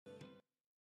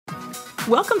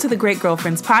Welcome to the Great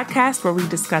Girlfriends podcast, where we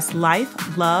discuss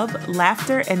life, love,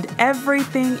 laughter, and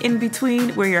everything in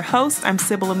between. We're your hosts. I'm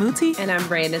Sybil Amuti. And I'm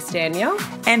Brandice Daniel.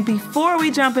 And before we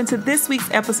jump into this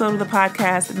week's episode of the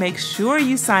podcast, make sure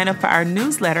you sign up for our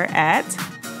newsletter at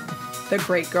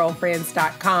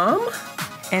thegreatgirlfriends.com.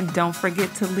 And don't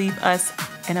forget to leave us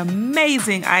an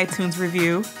amazing iTunes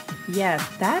review. Yes,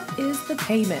 that is the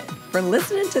payment for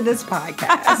listening to this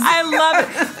podcast. I love it.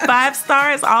 5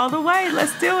 stars all the way.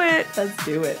 Let's do it. Let's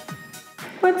do it.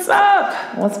 What's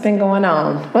up? What's been going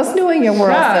on? What's new in your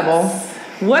world, Sybil?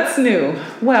 What's new?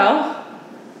 Well,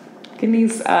 getting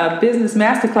these business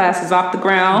masterclasses off the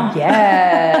ground.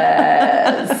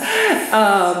 Yes.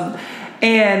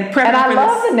 And I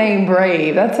love the name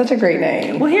Brave. That's such a great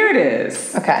name. Well, here it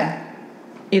is. Okay.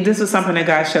 This was something that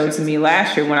God showed to me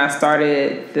last year when I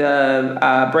started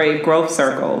the Brave Growth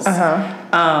Circles.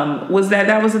 Was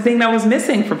that was the thing that was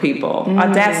missing for people.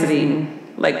 Audacity,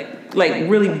 like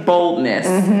really boldness,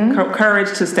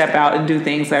 courage to step out and do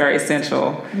things that are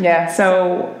essential. Yeah.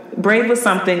 So Brave was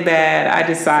something that I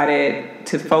decided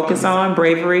to focus on,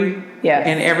 bravery in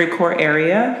every core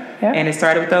area. Yep. And it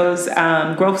started with those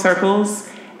growth circles.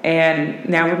 And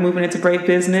now we're moving into Brave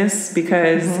Business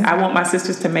because I want my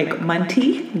sisters to make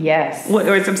money. Yes.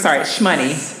 I'm sorry,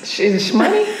 shmoney.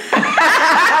 Shmoney? Where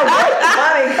did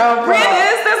money come from?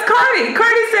 That's Cardi.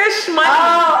 Cardi says shmoney.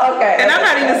 Oh, okay. And I'm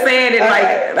not even saying it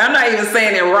I'm not even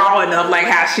saying it raw enough like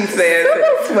how she says it.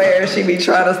 I swear she be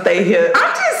trying to stay here.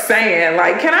 I'm just saying,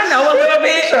 can I know a little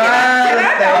bit? Can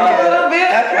I know a little bit?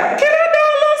 Okay. Can I know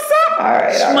a little something? All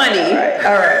right. Shmoney.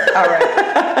 All right.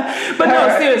 But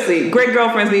no, seriously, great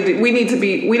girlfriends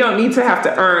we don't need to have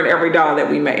to earn every dollar that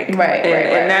we make. Right.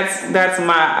 And that's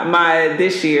my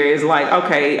this year is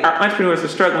okay, our entrepreneurs are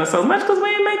struggling so much because we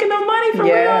ain't making no money for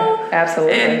real. Yeah,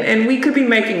 absolutely. And we could be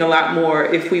making a lot more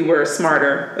if we were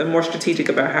smarter and more strategic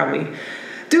about how we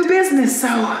do business. So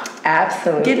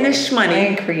absolutely, getting this shmoney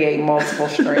and create multiple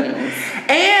streams.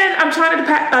 And I'm trying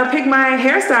to pick my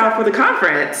hairstyle for the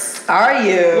conference. Are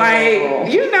you?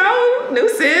 New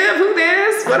Sib, who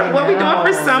this? What we doing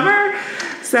for summer?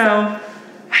 So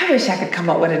I wish I could come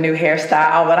up with a new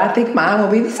hairstyle, but I think mine will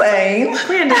be the same.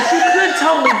 Brandice, you could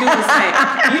totally do the same.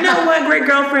 You know what, Great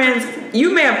Girlfriends?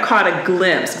 You may have caught a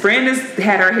glimpse. Brandice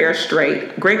had her hair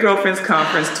straight. Great Girlfriends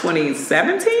Conference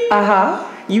 2017.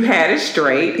 You had it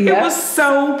straight. Yep. It was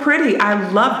so pretty. I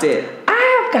loved it.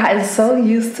 I have gotten so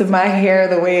used to my hair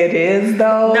the way it is,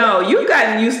 though. No, you've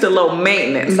gotten used to low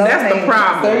maintenance. That's the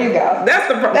problem. There you go. That's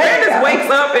the problem. Brandice wakes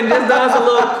up and just does a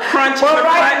little crunch. Well,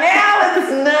 right now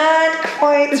it's not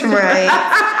quite right.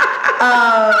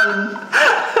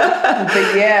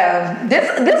 But yeah, this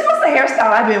was the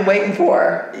hairstyle I've been waiting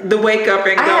for. The wake up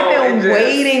and go. I have been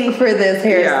waiting for this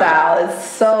hairstyle. Yeah. It's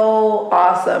so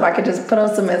awesome. I could just put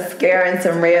on some mascara and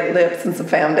some red lips and some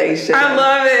foundation. I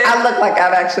love it. I look like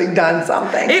I've actually done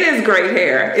something. It is great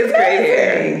hair. It's great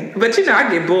hair. But I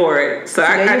get bored, so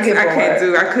I can't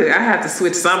do. I have to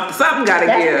switch something. Something got to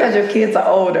give. That's because your kids are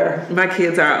older. My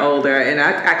kids are older, and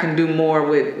I can do more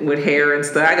with hair and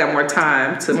stuff. I got more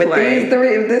time to play.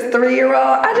 This 3-year-old,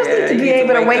 I just need to be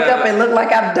able to wake up and look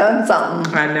like I've done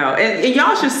something. I know. And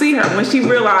y'all should see her when she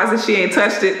realizes she ain't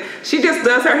touched it. She just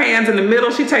does her hands in the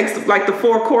middle. She takes the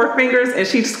 4 core fingers and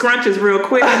she scrunches real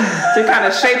quick to kind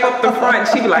of shape up the front.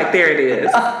 She be like, there it is.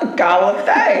 God,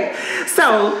 day.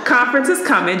 So conference is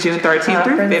coming June 13th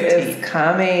through 15th. Conference is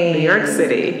coming. New York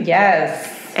City.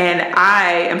 Yes. And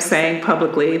I am saying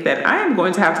publicly that I am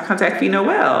going to have to contact Fee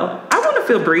Noel. I want to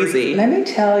feel breezy. Let me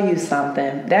tell you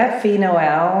something. That Fee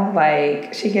Noel,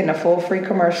 she getting a full free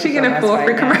commercial. She getting a full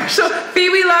free commercial. Fee,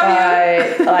 we love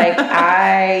you.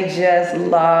 I just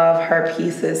love her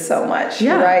pieces so much.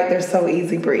 Yeah. Right? They're so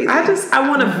easy breezy. I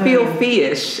want to feel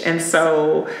Fee-ish. And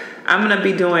so I'm going to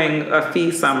be doing a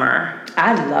Fee summer.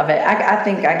 I love it. I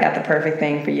think I got the perfect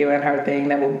thing for you and her thing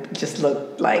that will just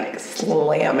look like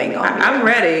slamming on you. I'm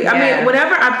ready. Yeah. I mean,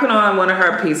 whenever I put on one of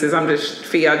her pieces,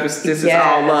 this is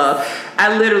all love.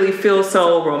 I literally feel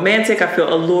so romantic. I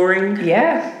feel alluring.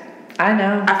 Yeah. I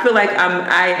know. I feel like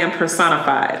I am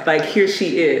personified. Here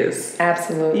she is.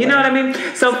 Absolutely. You know what I mean?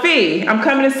 So Fee, I'm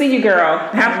coming to see you, girl.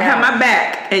 Have my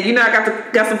back, and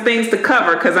I got some things to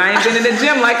cover because I ain't been in the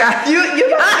gym like I. You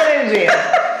about to get in the gym.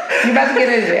 You about to get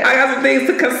in the gym. I got some things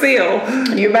to conceal.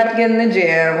 You're about to get in the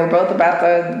gym. We're both about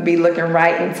to be looking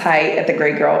right and tight at the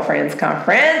Great Girlfriends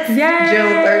Conference. Yay!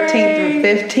 June 13th through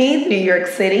 15th, New York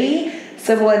City.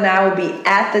 Sybil and I will be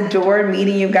at the door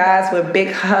meeting you guys with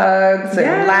big hugs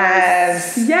and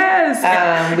laughs. Yes.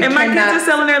 And my kids are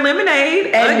selling their lemonade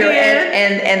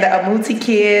and the Amuti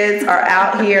kids are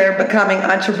out here becoming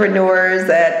entrepreneurs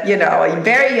at, a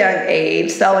very young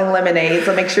age, selling lemonade.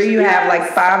 So make sure you have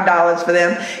like $5 for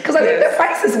them, because I think their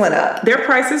prices went up. Their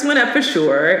prices went up for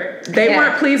sure. They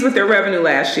weren't pleased with their revenue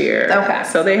last year. Okay.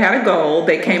 So they had a goal.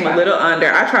 They came a little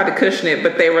under. I tried to cushion it,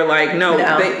 but they were like, no.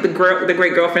 The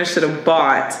great girlfriend should have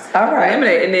bought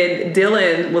lemonade. And then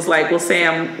Dylan was like, well,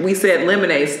 Sam, we said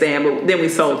lemonade stand, but then we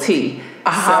sold tea. So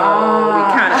we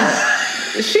kind of...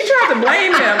 She tried to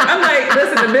blame him. I'm like,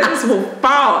 listen, the business will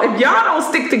fall if y'all don't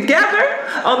stick together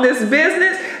on this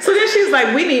business. So then she's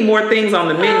like, we need more things on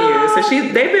the menu. So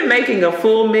they've been making a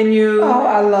full menu. Oh,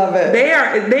 I love it.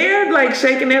 They're like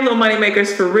shaking their little money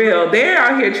makers for real. They're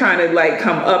out here trying to like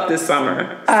come up this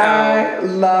summer. So, I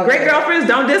love great girlfriends,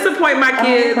 don't disappoint my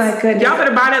kids. Oh my goodness. Y'all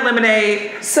better buy that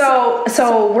lemonade. So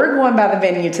we're going by the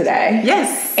venue today.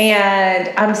 Yes. And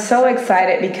I'm so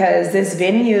excited because this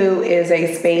venue is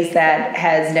a space that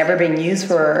has never been used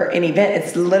for an event.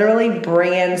 It's literally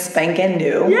brand spanking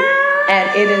new. Yeah.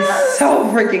 And it is so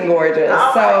freaking gorgeous.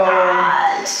 Oh so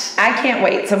my gosh. I can't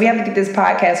wait. So we have to get this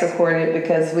podcast recorded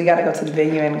because we got to go to the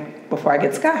venue and before I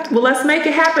get Scott. Well, let's make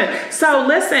it happen. So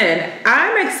listen,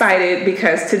 I'm excited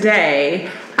because today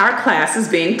our class is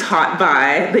being taught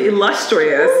by the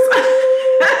illustrious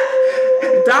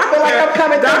Dr. Like I'm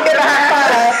coming to get a high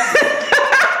five.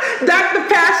 Dr.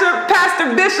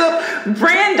 Pastor Bishop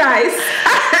Brandice.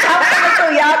 I'm coming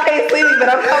through. Y'all can't see me, but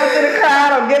I'm coming to the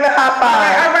crowd. I'm giving high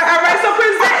five. All right. So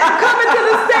coming to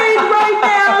the stage right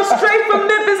now, straight from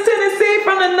Memphis, Tennessee,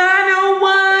 from the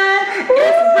 901.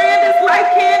 It's Brandice like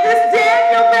Candace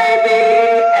Daniel,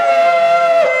 baby.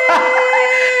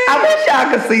 I wish y'all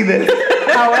could see this.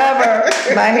 However,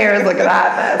 my hair is looking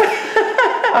hot mess.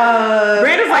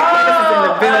 Brandice like Candace is in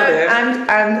the building.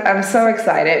 I'm so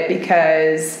excited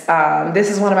because this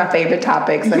is one of my favorite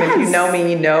topics, and if you know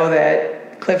me, you know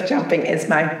that cliff jumping is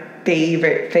my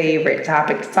favorite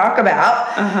topic to talk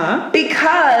about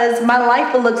because my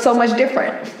life would look so much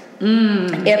different.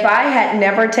 If I had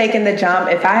never taken the jump,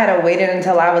 if I had waited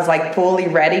until I was like fully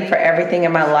ready for everything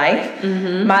in my life,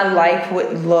 my life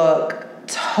would look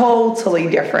totally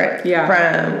different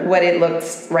from what it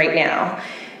looks right now.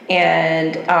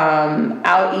 And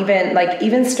I'll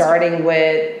even starting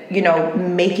with,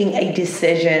 making a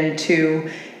decision to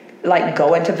like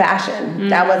go into fashion.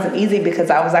 That wasn't easy because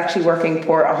I was actually working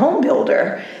for a home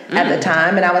builder at the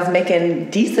time, and I was making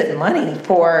decent money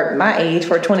for my age,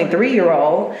 for a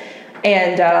 23-year-old,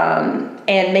 and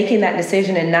making that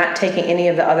decision and not taking any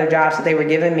of the other jobs that they were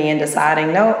giving me and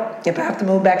deciding, no, if I have to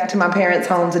move back into my parents'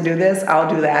 home to do this, I'll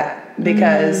do that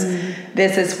because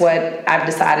this is what I've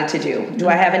decided to do. Do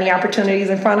I have any opportunities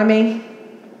in front of me?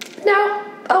 No,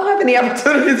 I don't have any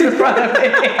opportunities in front of me.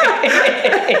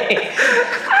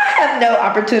 I have no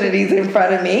opportunities in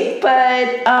front of me,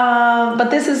 but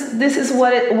this is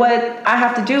what I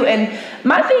have to do. And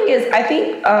my thing is, I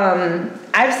think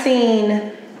I've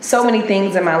seen so many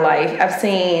things in my life. I've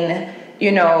seen,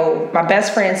 my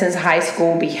best friend since high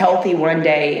school be healthy one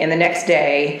day and the next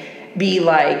day be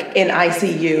like in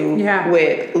ICU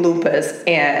with lupus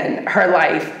and her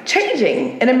life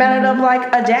changing in a matter of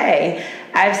like a day.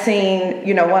 I've seen,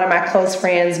 one of my close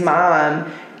friends'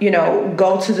 mom,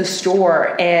 go to the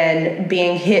store and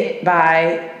being hit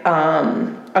by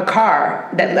a car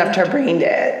that left her brain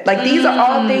dead. Like these are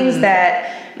all things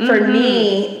that for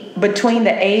me, between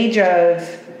the age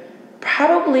of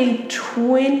probably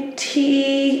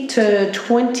 20 to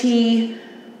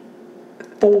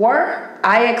 24,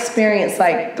 I experienced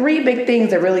like 3 big things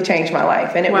that really changed my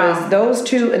life. And it was those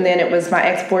 2, and then it was my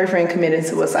ex-boyfriend committing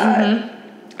suicide.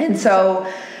 And so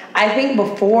I think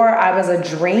before I was a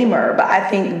dreamer, but I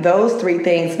think those 3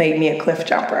 things made me a cliff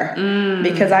jumper.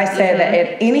 Because I said that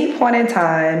at any point in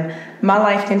time, my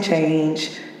life can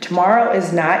change. Tomorrow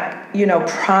is not,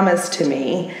 promised to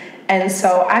me. And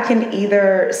so I can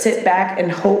either sit back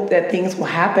and hope that things will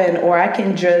happen, or I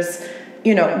can just,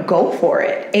 go for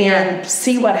it and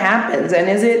see what happens. And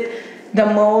is it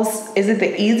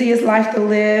the easiest life to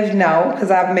live? No,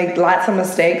 because I've made lots of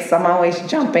mistakes. I'm always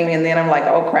jumping and then I'm like,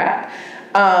 oh crap.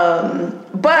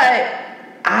 But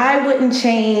I wouldn't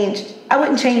change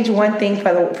one thing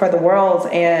for the world.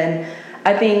 And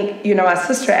I think, my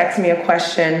sister asked me a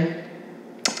question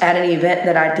at an event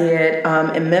that I did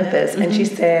in Memphis, and she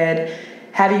said,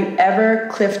 have you ever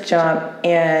cliff jumped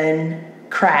and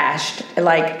crashed,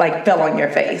 like fell on your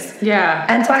face? Yeah.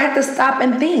 And so I had to stop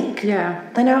and think. Yeah.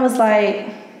 And I was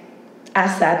like, I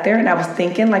sat there and I was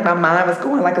thinking, like my mind was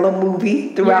going like a little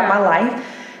movie throughout my life.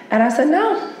 And I said,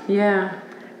 no, Yeah.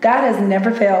 God has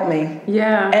never failed me.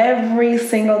 Yeah. Every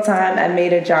single time I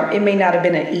made a jump, it may not have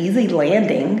been an easy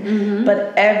landing,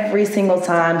 but every single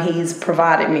time He's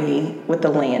provided me with the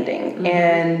landing.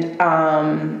 And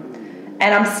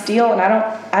I'm still, and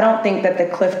I don't think that the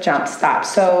cliff jump stops.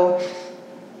 So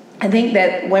I think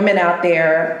that women out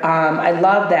there, I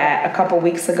love that a couple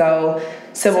weeks ago,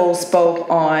 Sybil spoke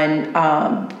on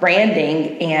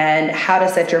branding and how to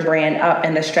set your brand up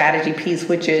and the strategy piece,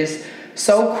 which is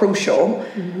so crucial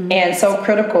and so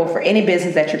critical for any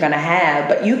business that you're going to have.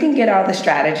 But you can get all the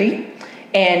strategy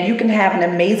and you can have an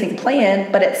amazing plan,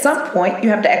 but at some point you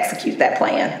have to execute that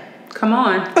plan. Come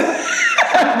on.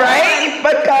 Right?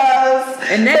 Because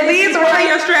these really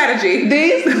your strategy.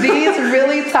 These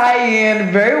really tie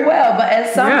in very well, but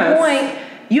at some point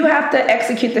you have to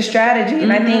execute the strategy.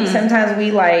 And I think sometimes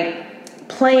we like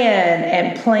plan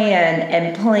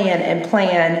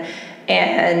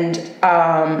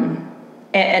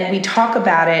and we talk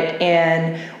about it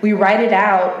and we write it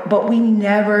out, but we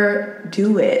never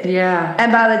do it. Yeah.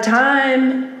 And by the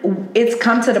time it's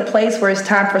come to the place where it's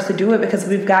time for us to do it because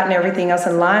we've gotten everything else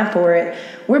in line for it,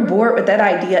 we're bored with that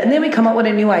idea. And then we come up with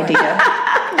a new idea.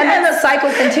 And then the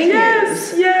cycle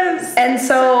continues. Yes. And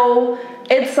so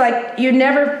it's like you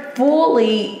never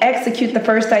fully execute the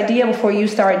first idea before you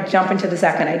start jumping to the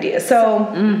second idea. So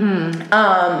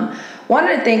one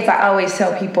of the things I always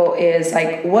tell people is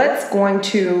like, what's going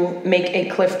to make a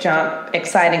cliff jump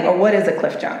exciting, or what is a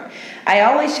cliff jump? I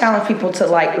always challenge people to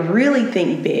like really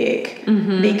think big,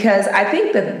 because I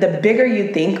think that the bigger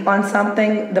you think on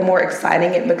something, the more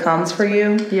exciting it becomes for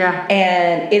you. Yeah.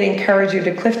 And it encourages you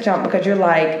to cliff jump because you're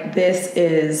like, this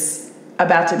is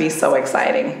about to be so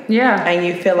exciting. Yeah. And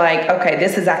you feel like, okay,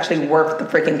 this is actually worth the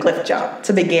freaking cliff jump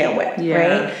to begin with. Yeah.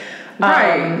 Right?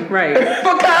 Right.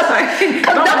 Because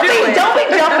don't be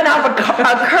jumping off a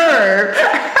curb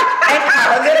and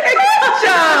I'm gonna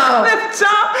cliff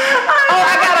jump. Oh,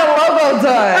 I got a logo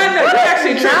done. I know, you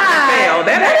actually tried to fail.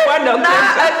 That ain't no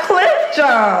cliff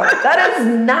jump. That is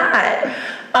not.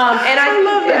 And I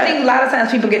love that. I think a lot of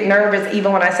times people get nervous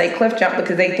even when I say cliff jump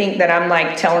because they think that I'm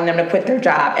like telling them to quit their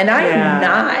job. And I am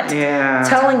not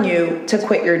telling you to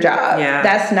quit your job. Yeah.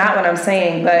 That's not what I'm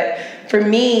saying. But for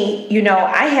me, you know,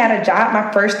 I had a job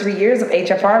my first 3 years of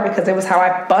HFR because it was how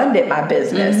I funded my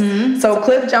business. So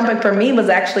cliff jumping for me was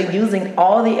actually using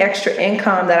all the extra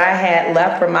income that I had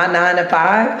left from my 9 to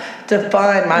 5 to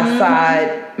fund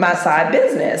my side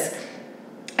business.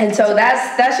 And so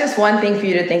that's just one thing for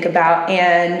you to think about.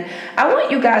 And I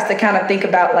want you guys to kind of think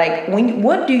about like,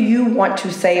 what do you want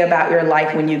to say about your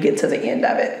life when you get to the end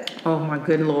of it? Oh my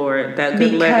good Lord, that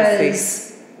good legacy. Because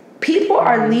people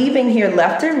are leaving here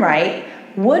left and right.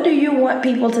 What do you want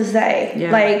people to say?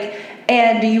 Yeah. Like,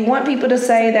 and do you want people to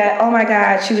say that, oh my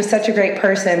God, she was such a great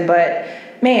person, but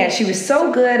man, she was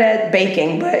so good at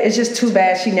baking, but it's just too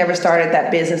bad she never started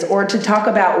that business. Or to talk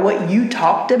about what you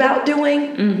talked about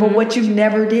doing, but what you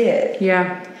never did.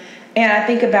 Yeah. And I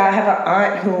think about, I have an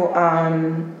aunt who,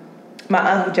 my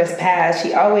aunt who just passed,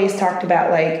 she always talked about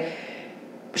like,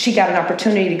 she got an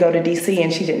opportunity to go to DC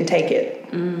and she didn't take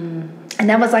it. And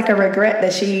that was like a regret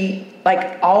that she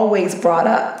like always brought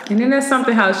up. And then that's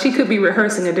something how she could be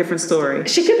rehearsing a different story.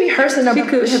 She could be rehearsing She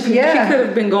could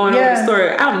have been going over the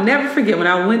story. I'll never forget when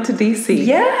I went to DC.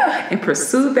 Yeah. And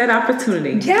pursued that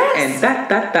opportunity. Yes. And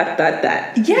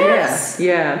that. Yes.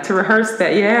 Yeah. To rehearse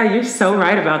that. Yeah, you're so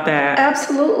right about that.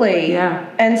 Absolutely. Yeah.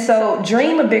 And so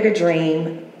dream a bigger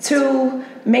dream. 2,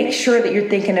 make sure that you're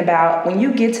thinking about when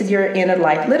you get to your end of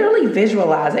life, literally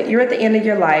visualize it. You're at the end of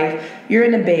your life, you're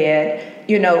in a bed,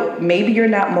 you know, maybe you're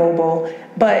not mobile,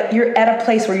 but you're at a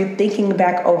place where you're thinking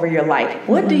back over your life.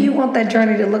 What do you want that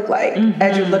journey to look like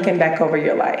as you're looking back over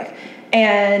your life?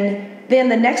 And then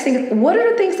the next thing, what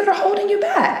are the things that are holding you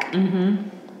back?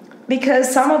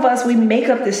 Because some of us, we make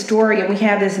up this story and we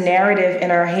have this narrative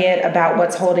in our head about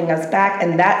what's holding us back,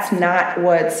 and that's not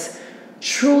what's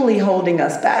truly holding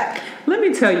us back. Let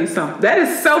me tell you something. That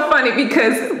is so funny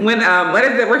because when I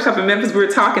did that workshop in Memphis, I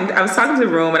was talking to the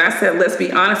room and I said, let's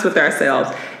be honest with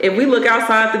ourselves. If we look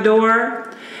outside the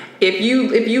door, if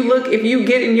you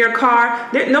get in your car,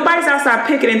 nobody's outside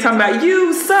picketing and talking about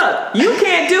you suck, you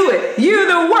can't do it, you're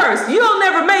the worst, you'll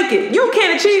never make it, you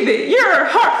can't achieve it, you're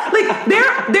hard. Like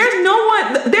there's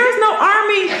no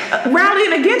army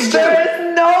rallying against you.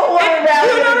 There's no one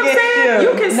rallying against you.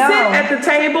 You can sit at the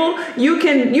table, you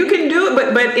can do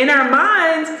it, but in our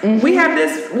minds we have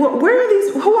this. Where are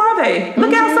these? Who are they?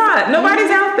 Look outside. Nobody's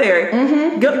out there.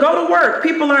 Go to work.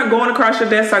 People aren't going across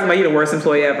your desk talking about you the worst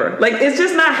employee ever. Like it's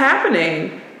just not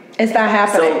happening. It's not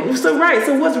happening. So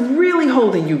what's really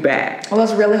holding you back?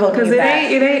 What's really holding you back?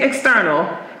 Because it ain't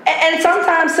external. And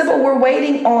sometimes, Sybil, we're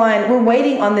waiting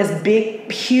on this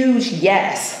big, huge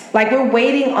yes. Like we're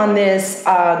waiting on this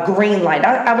green light.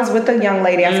 I was with a young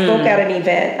lady. I spoke at an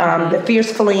event, the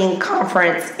Fierce Feline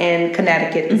Conference in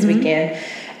Connecticut this weekend.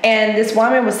 And this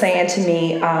woman was saying to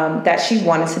me that she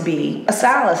wanted to be a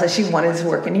stylist, and she wanted to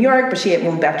work in New York, but she had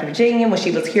moved back to Virginia. When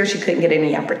she was here, she couldn't get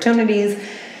any opportunities,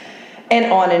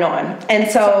 and on and on.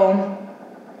 And so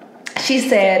she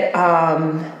said,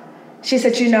 I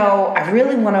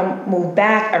really want to move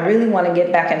back. I really want to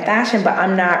get back in fashion, but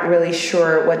I'm not really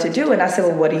sure what to do. And I said,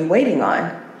 well, what are you waiting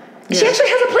on? Yeah. She actually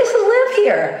has a place to live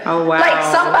here. Oh, wow. Like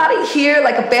somebody here,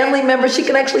 like a family member she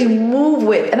can actually move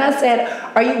with. And I said,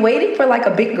 are you waiting for like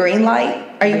a big green light?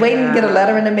 Are you waiting to get a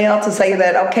letter in the mail to say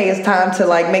that, okay, it's time to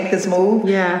like make this move?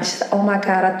 Yeah. And she said, oh my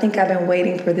God, I think I've been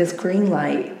waiting for this green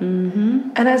light.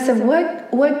 And I said,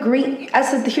 what green? I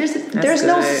said, there's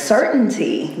no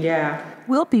certainty. Yeah.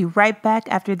 We'll be right back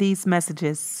after these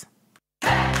messages.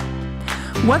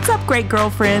 What's up, great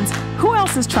girlfriends? Who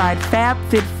else has tried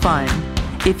FabFitFun?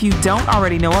 If you don't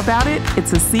already know about it,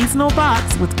 it's a seasonal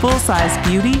box with full-size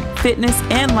beauty, fitness,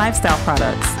 and lifestyle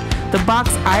products. The box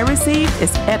I received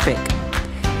is epic.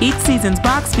 Each season's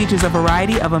box features a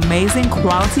variety of amazing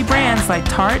quality brands like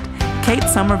Tarte, Kate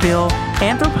Somerville,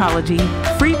 Anthropologie,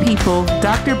 Free People,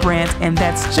 Dr. Brandt, and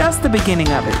that's just the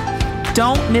beginning of it.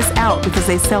 Don't miss out because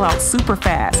they sell out super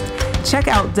fast. Check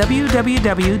out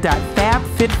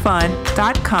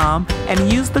www.fabfitfun.com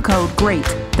and use the code GREAT,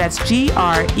 that's GREAT,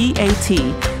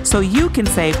 so you can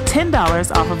save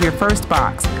 $10 off of your first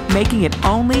box, making it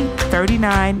only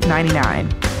 $39.99.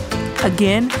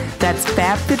 Again, that's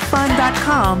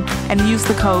fabfitfun.com and use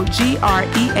the code GREAT.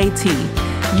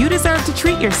 You deserve to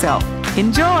treat yourself.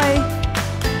 Enjoy!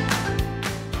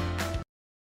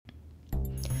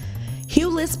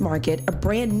 Hewlett Market, a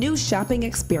brand new shopping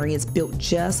experience built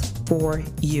just for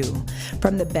you.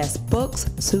 From the best books,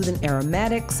 soothing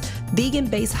aromatics,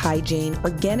 vegan-based hygiene,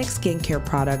 organic skincare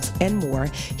products, and more,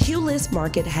 Hewlett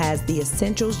Market has the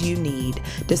essentials you need.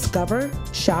 Discover,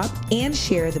 shop, and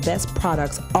share the best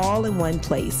products all in one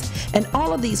place. And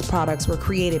all of these products were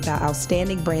created by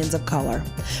outstanding brands of color.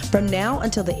 From now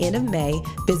until the end of May,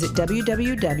 visit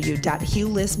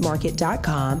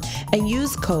www.hewlettmarket.com and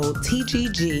use code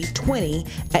TGG20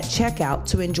 at checkout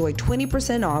to enjoy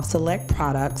 20% off select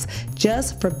products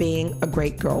just for being a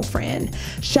great girlfriend.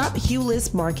 Shop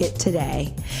Hewlett Market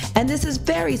today. And this is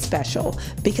very special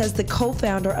because the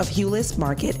co-founder of Hewlett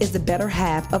Market is the better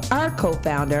half of our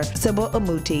co-founder, Sybil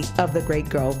Amuti of the Great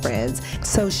Girlfriends.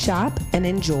 So shop and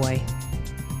enjoy.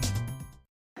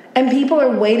 And people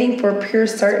are waiting for pure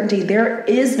certainty. There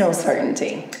is no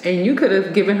certainty. And you could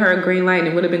have given her a green light and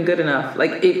it would have been good enough.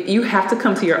 Like, you have to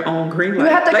come to your own green light.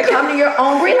 You have to come to your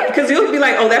own green light. Because you'll be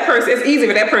like, oh, that person, it's easy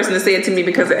for that person to say it to me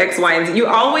because of X, Y, and Z. You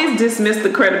always dismiss the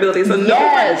credibility. So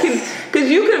nobody can, because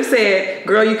you could have said,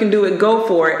 girl, you can do it, go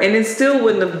for it. And it still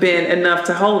wouldn't have been enough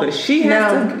to hold her. She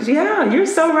has to, yeah, you're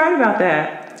so right about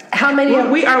that. How many? Well,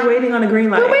 we are waiting on a green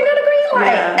light. We're waiting on a green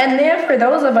light. Yeah. And then for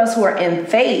those of us who are in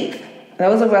faith,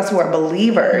 those of us who are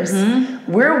believers,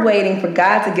 we're waiting for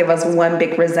God to give us one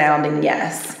big resounding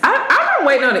yes. I've been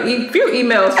waiting on a few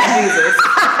emails from Jesus.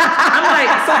 I'm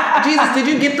like, so Jesus, did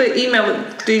you get the email?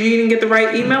 Did you even get the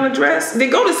right email address? Did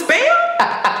it go to spam?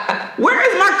 Where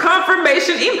is my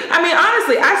confirmation email? I mean,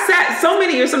 honestly, I sat so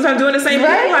many years sometimes doing the same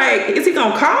thing. Like, is he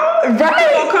gonna call? Right.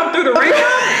 Is he gonna come through the ring?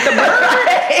 The bird?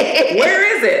 Right. Where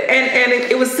is it? And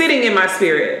it was sitting in my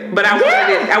spirit, but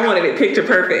I wanted it picture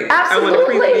perfect.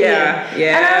 Absolutely. Yeah.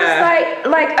 And I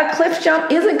was like a cliff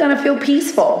jump isn't gonna feel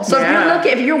peaceful. So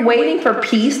if you're waiting for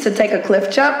peace to take a cliff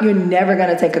jump, you're never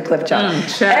gonna take a cliff jump.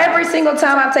 Every single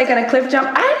time I've taken a cliff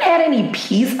jump, I haven't had any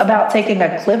peace about taking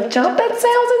a cliff jump. That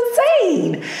sounds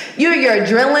insane. Your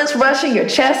adrenaline's rushing, your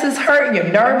chest is hurting,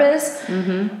 you're nervous.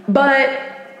 But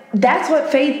that's what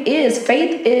faith is.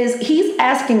 Faith is, he's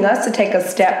asking us to take a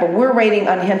step, but we're waiting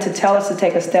on him to tell us to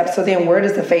take a step. So then where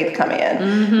does the faith come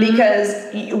in? Because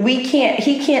he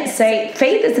can't say,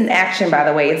 faith is an action, by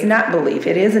the way. It's not belief.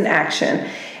 It is an action.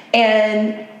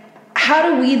 And how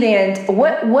do we then,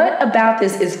 what about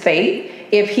this is faith?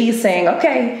 If he's saying,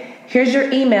 okay, here's your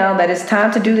email that it's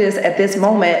time to do this at this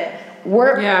moment,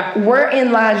 where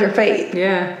in lies your faith?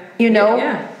 You know?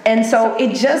 And so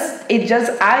it just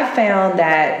I found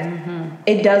that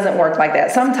it doesn't work like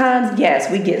that. Sometimes, yes,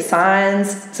 we get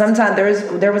signs. Sometimes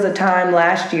there was a time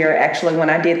last year actually when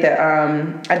I did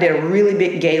I did a really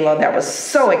big gala that was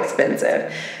so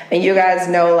expensive. And you guys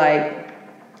know, like,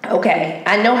 okay,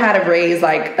 I know how to raise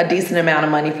like a decent amount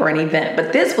of money for an event,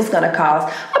 but this was going to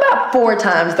cost about 4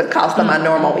 times the cost of my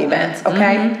normal events.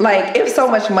 Okay. Like, it's so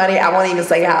much money. I won't even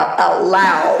say out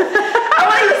loud. I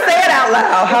won't even say it out out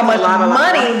loud how much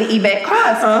money the event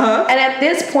costs. And at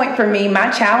this point for me, my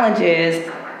challenge is,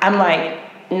 I'm like,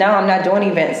 no, I'm not doing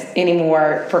events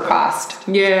anymore for cost.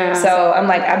 Yeah. So I'm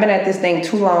like, I've been at this thing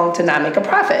too long to not make a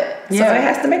profit. So it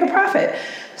has to make a profit.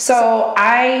 So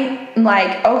I'm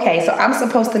like, okay, so I'm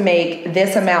supposed to make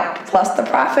this amount plus the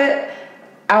profit.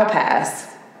 I'll pass.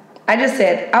 I just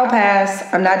said, I'll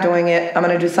pass. I'm not doing it. I'm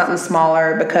going to do something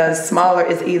smaller because smaller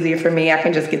is easier for me. I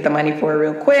can just get the money for it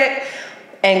real quick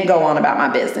and go on about my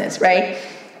business, right?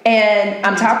 And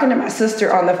I'm talking to my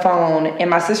sister on the phone, and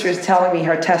my sister is telling me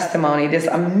her testimony, this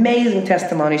amazing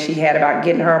testimony she had about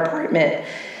getting her apartment.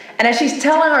 And as she's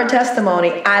telling her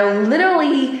testimony, I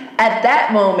literally, at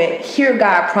that moment, hear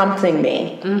God prompting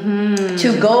me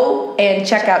to go and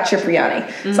check out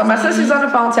Cipriani. So my sister's on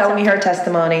the phone telling me her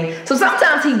testimony. So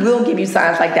sometimes he will give you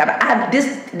signs like that, but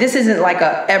this isn't like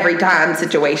a every time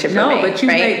situation for me. No, but you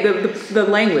made the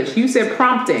language. You said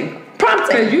prompting.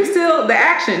 Because you still, the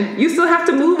action, you still have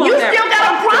to move on that. You still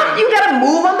got to prompt. You got to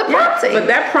move on the prompting. But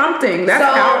that prompting, that's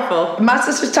powerful. My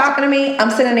sister's talking to me.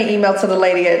 I'm sending an email to the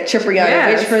lady at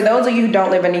Cipriani, which for those of you who don't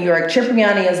live in New York,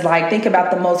 Cipriani is like, think about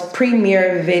the most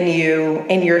premier venue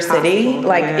in your city.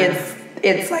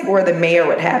 It's like where the mayor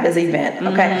would have his event.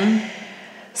 Okay.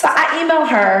 So I emailed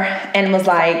her and was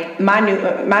like,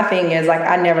 my thing is like,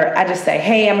 I just say,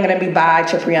 hey, I'm going to be by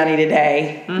Cipriani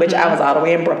today, which I was all the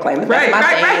way in Brooklyn. But that's my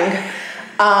thing.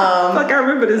 Like I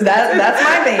remember this. That's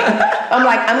my thing. I'm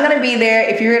like, I'm going to be there.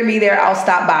 If you're going to be there, I'll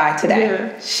stop by today.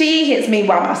 Yeah. She hits me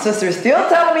while my sister's still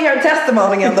telling me her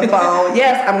testimony on the phone.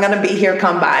 Yes, I'm going to be here.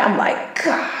 Come by. I'm like,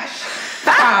 gosh.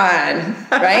 Fine,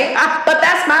 right? But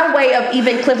that's my way of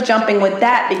even cliff jumping with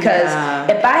that, because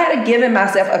if I had given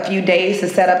myself a few days to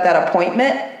set up that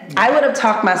appointment, I would have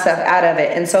talked myself out of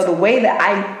it. And so the way that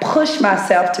I push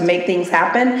myself to make things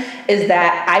happen is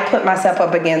that I put myself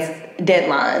up against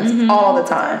deadlines all the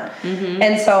time.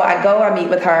 And so I go, I meet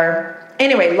with her.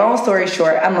 Anyway, long story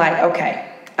short, I'm like,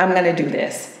 okay, I'm going to do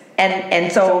this.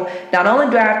 And so not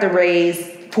only do I have to raise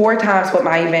 4 times what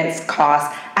my events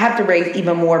cost, I have to raise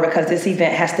even more because this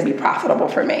event has to be profitable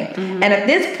for me. And at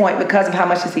this point, because of how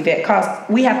much this event costs,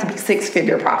 we have to be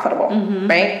 6-figure profitable,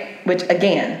 right? Which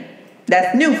again,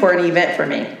 that's new for an event for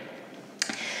me.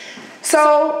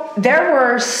 So there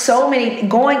were so many,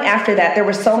 going after that, there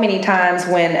were so many times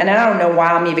when, and I don't know why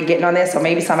I'm even getting on this, so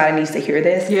maybe somebody needs to hear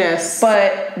this. Yes.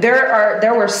 But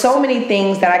there were so many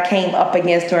things that I came up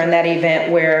against during that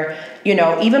event where, you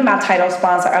know, even my title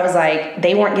sponsor, I was like,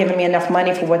 they weren't giving me enough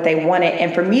money for what they wanted.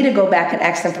 And for me to go back and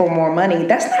ask them for more money,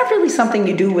 that's not really something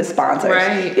you do with sponsors.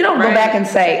 Right. You don't go back and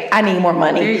say, I need more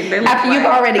money they after you've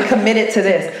already committed to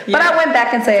this. Yeah. But I went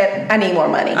back and said, I need more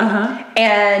money.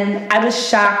 And I was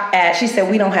shocked she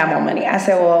said, we don't have more money. I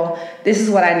said, well, this is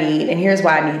what I need, and here's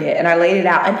why I need it. And I laid it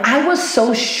out. And I was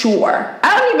so sure.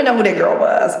 I don't even know who that girl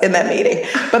was in that meeting.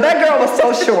 But that girl was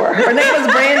so sure. Her name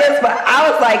was Brandice, but I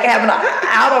was like having an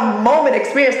out-of-moment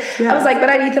experience. I was like, but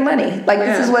I need the money. Like,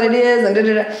 this is what it is. And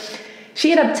da-da-da.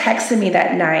 She ended up texting me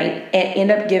that night and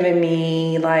ended up giving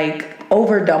me, like,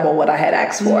 over double what I had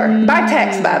asked for. By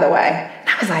text, by the way. And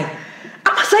I was like,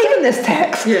 I'm saving this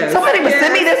text. Somebody would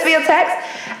send me this via text.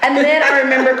 And then I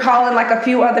remember calling like a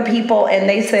few other people, and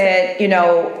they said, you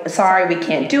know, sorry, we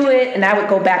can't do it. And I would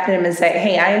go back to them and say,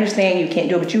 hey, I understand you can't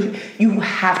do it, but you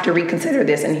have to reconsider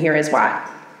this, and here is why.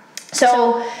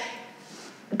 So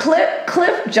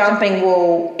cliff jumping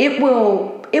will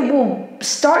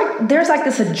start, there's like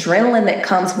this adrenaline that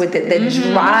comes with it that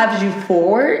drives you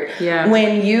forward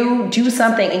when you do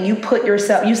something and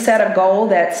you set a goal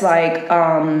that's like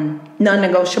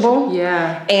non-negotiable,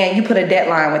 and you put a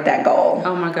deadline with that goal.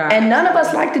 Oh my God. And none of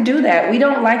us like to do that. We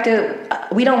don't like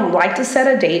to set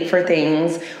a date for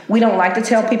things. We don't like to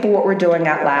tell people what we're doing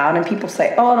out loud. And people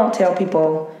say, oh, don't tell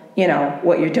people, you know,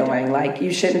 what you're doing. Like,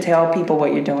 you shouldn't tell people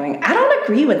what you're doing. I don't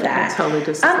agree with that. I totally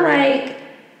disagree. I'm like,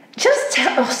 just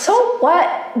tell, so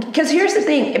what? Because here's the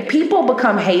thing, if people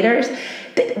become haters,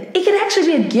 it can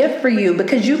actually be a gift for you,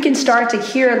 because you can start to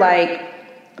hear like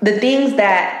the things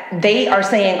that they are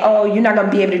saying, oh, you're not going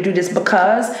to be able to do this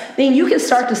because, then you can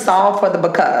start to solve for the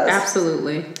because.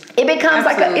 Absolutely. It becomes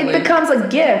it becomes a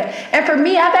gift. And for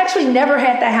me, I've actually never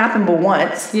had that happen but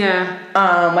once. Yeah.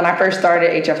 When I first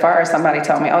started HFR, somebody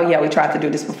told me, oh yeah, we tried to do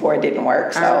this before, it didn't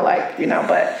work. So like, you know,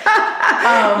 but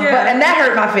and that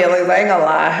hurt my feelings, I ain't gonna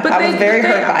lie. But I was very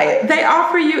hurt by it. They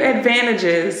offer you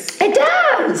advantages. It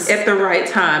does. At the right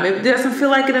time. It doesn't feel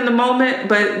like it in the moment,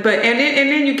 but and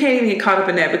then you can't even get caught up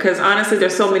in that, because honestly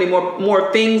there's so many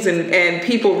more things and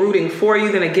people rooting for you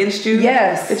than against you.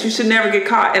 Yes. That you should never get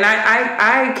caught. And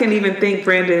I can even think,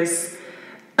 Brandice,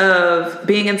 of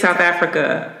being in South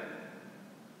Africa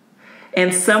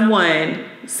and someone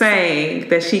saying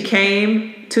that she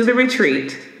came to the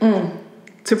retreat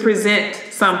to present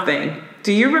something.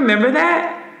 Do you remember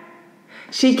that?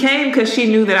 She came because she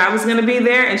knew that I was going to be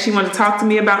there, and she wanted to talk to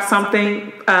me about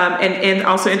something, and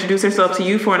also introduce herself to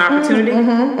you for an opportunity.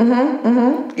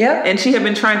 Yep. And she had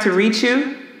been trying to reach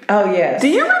you. Oh, yes. Do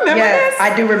you remember this?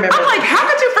 I do remember. I'm like, how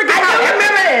could you forget? I do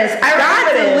remember this.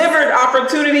 God delivered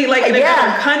opportunity like in a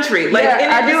different country. Like,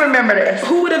 I do remember this.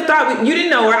 Who would have thought? You didn't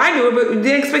know her. I knew her, but we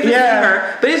didn't expect to see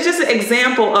her. But it's just an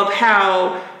example of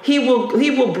how he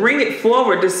will bring it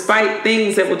forward despite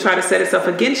things that will try to set itself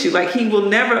against you. Like, he will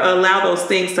never allow those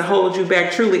things to hold you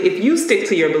back truly if you stick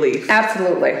to your belief.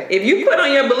 Absolutely. If you put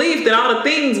on your belief, then all the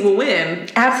things will win.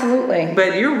 Absolutely.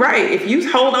 But you're right. If you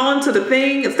hold on to the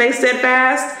thing and stay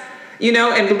steadfast,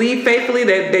 and believe faithfully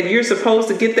that you're supposed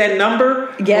to get that number,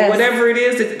 or whatever it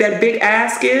is that big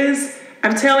ask is,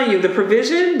 I'm telling you, the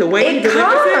provision, the way he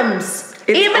delivers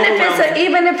it,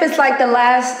 even if it's like the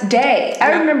last day.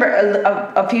 I remember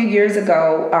a few years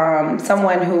ago,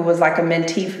 someone who was like a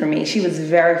mentee for me, she was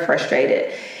very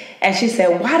frustrated. And she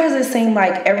said, why does it seem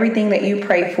like everything that you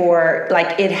pray for,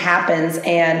 like it happens?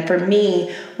 And for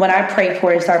me, when I pray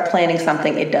for it and start planning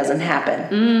something, it doesn't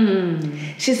happen.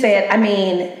 She said,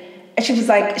 she was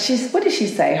like, what did she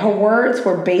say? Her words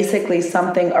were basically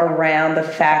something around the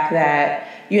fact that,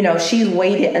 she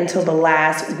waited until the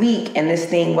last week and this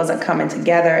thing wasn't coming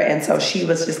together. And so she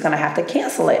was just going to have to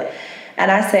cancel it.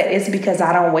 And I said, it's because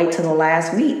I don't wait till the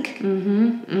last week.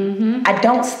 I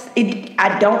don't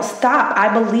stop.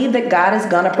 I believe that God is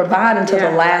going to provide until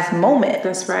the last moment.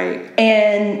 That's right.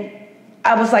 And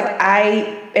I was like,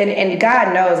 and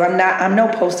God knows I'm no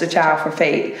poster child for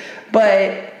faith,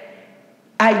 but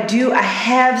I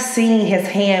have seen his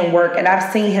hand work, and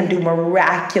I've seen him do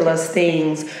miraculous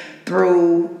things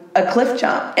through a cliff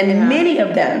jump. And many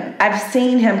of them, I've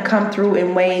seen him come through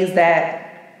in ways that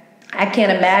I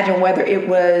can't imagine, whether it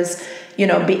was,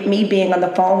 me being on the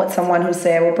phone with someone who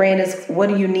said, well, Brandice, what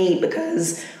do you need?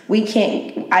 Because we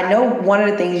can't, I know one of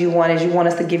the things you want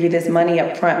us to give you this money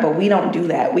up front, but we don't do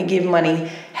that. We give money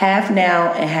half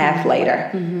now and half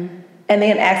later. And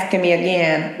then asking me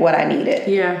again what I needed.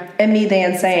 Yeah. And me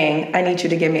then saying, I need you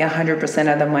to give me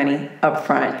 100% of the money up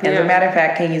front. As a matter of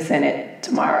fact, can you send it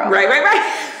tomorrow? Right.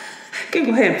 Can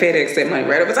you go ahead and FedEx that money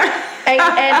right over time?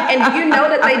 And you know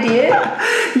that they did?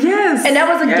 Yes. And that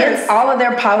was against all of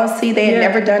their policy. They had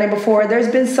never done it before. There's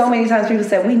been so many times people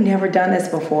said, we've never done this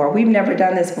before. We've never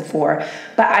done this before.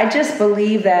 But I just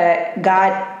believe that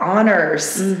God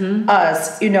honors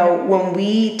us, when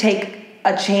we take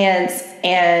a chance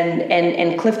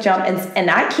and cliff jump,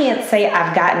 and I can't say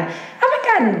I haven't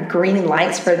gotten green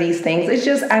lights for these things. It's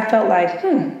just I felt like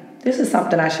this is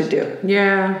something I should do.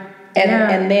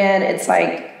 And then it's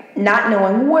like not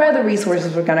knowing where the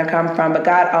resources were going to come from, but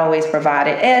God always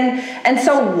provided. And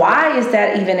so why is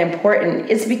that even important?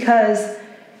 It's because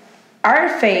our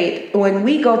faith, when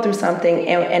we go through something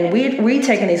and we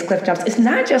taking these cliff jumps, it's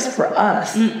not just for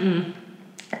us.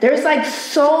 There's like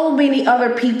so many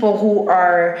other people who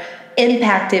are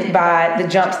impacted by the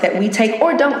jumps that we take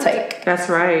or don't take. That's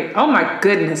right. Oh my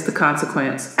goodness, the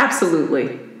consequence.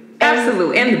 Absolutely.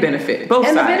 And the benefit. Both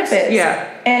sides. And the benefits. Yeah.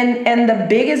 And the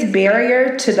biggest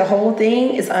barrier to the whole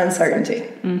thing is uncertainty.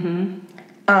 And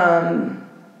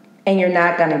you're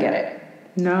not gonna get it.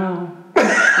 No.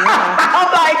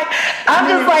 I'm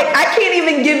just like, I can't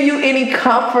even give you any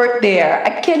comfort there.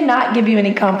 I cannot give you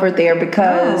any comfort there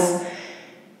because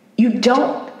you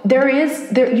don't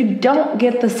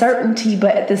get the certainty,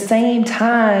 but at the same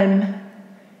time,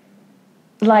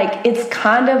 like, it's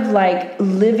kind of like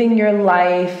living your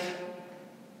life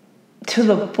to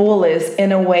the fullest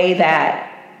in a way that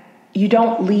you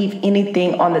don't leave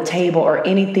anything on the table or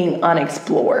anything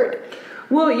unexplored.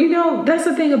 Well, that's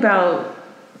the thing about,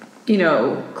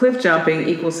 cliff jumping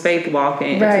equals faith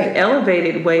walking. Right. It's an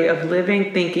elevated way of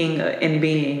living, thinking, and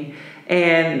being.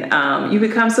 And you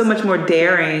become so much more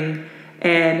daring.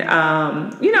 And,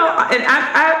 I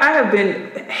have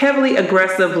been heavily,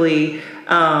 aggressively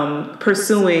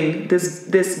pursuing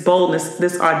this boldness,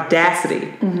 this audacity,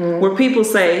 where people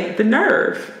say the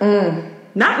nerve.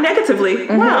 Not negatively.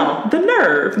 Wow, the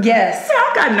nerve. Yes. Yeah,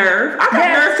 I got nerve. I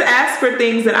got nerve to ask for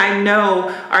things that I know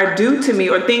are due to me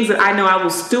or things that I know I will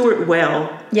steward well.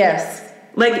 Yes.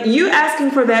 Like, you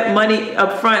asking for that money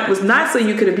up front was not so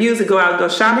you could abuse it, go out and go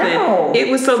shopping. No. It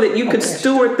was so that you could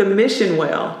steward the mission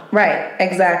well. Right,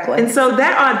 exactly. And so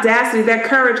that audacity, that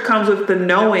courage comes with the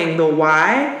knowing the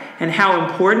why and how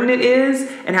important it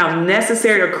is and how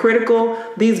necessary or critical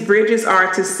these bridges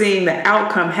are to seeing the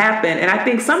outcome happen. And I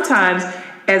think sometimes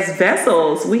as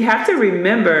vessels, we have to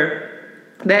remember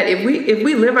that if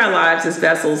we live our lives as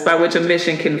vessels by which a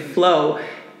mission can flow,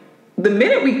 the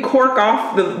minute we cork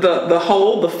off the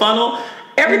hole, the funnel,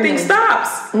 everything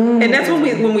stops. And that's when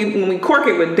we cork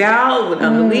it with doubt, with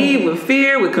unbelief, with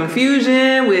fear, with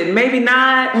confusion, with maybe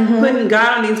not putting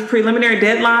God on these preliminary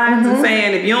deadlines and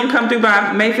saying, if you don't come through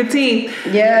by May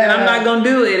 15th, then I'm not going to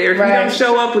do it. Or if you don't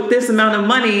show up with this amount of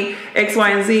money, X, Y,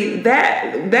 and Z,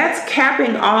 that's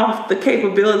capping off the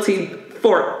capability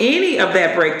for any of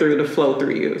that breakthrough to flow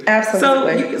through you.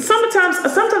 Absolutely. So sometimes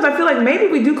I feel like maybe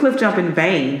we do cliff jump in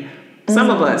vain. Some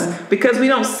of us, because we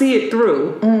don't see it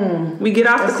through. We get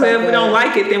off the cliff, we don't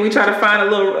like it, then we try to find a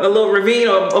little ravine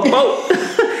or a boat.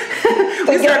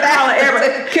 We start calling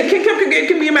everybody.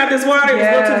 Can we get out this water? It's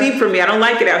a little too deep for me. I don't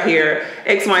like it out here.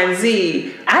 X, Y, and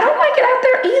Z. I don't like it out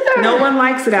there either. No one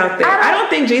likes it out there. I don't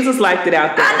think Jesus liked it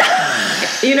out there.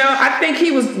 I think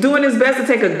he was doing his best to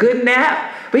take a good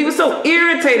nap. But he was so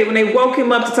irritated when they woke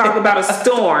him up to talk about a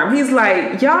storm. He's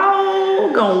like,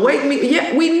 y'all gonna wake me?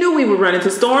 Yeah, we knew we would run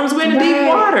into storms. We're in deep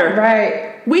water.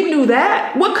 Right. We knew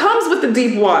that. What comes with the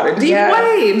deep water? Deep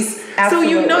waves.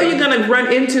 Absolutely. So you're gonna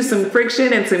run into some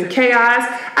friction and some chaos.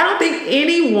 I don't think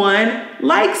anyone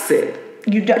likes it.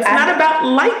 It's not about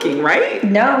liking, right?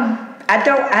 No,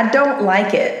 I don't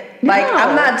like it. Like, no.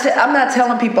 I'm not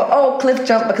telling people, oh, cliff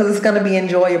jump because it's going to be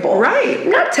enjoyable. Right. I'm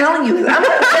not telling you. I'm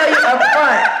going to tell you up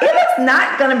front. It is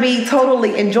not going to be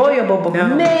totally enjoyable. But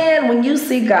man, when you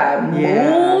see God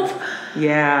move.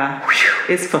 Yeah.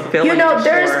 It's fulfilling.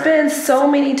 There's been so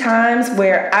many times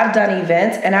where I've done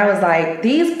events and I was like,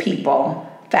 these people,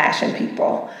 fashion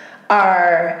people,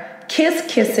 are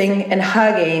kissing and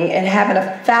hugging and having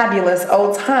a fabulous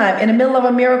old time in the middle of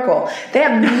a miracle. They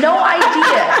have no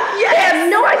idea. They have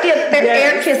no idea they're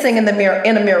air kissing in a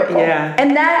miracle. Yeah.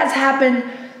 And that has happened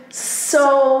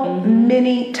so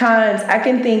many times. I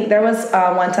can think there was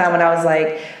one time when I was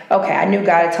like, okay, I knew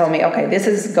God had told me, okay,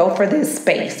 go for this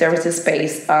space. There was this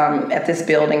space at this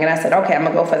building. And I said, okay, I'm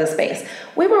going to go for the space.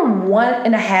 We were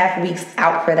 1.5 weeks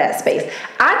out for that space.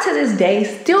 I, to this day,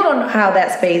 still don't know how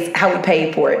we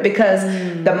paid for it, because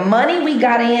the money we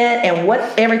got in and what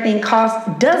everything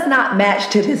cost does not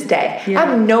match to this day. Yeah. I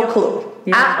have no clue.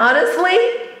 Yeah.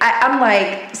 I'm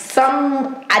like,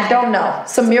 I don't know.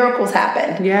 Some miracles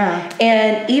happened. Yeah.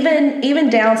 And even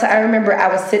down to, I remember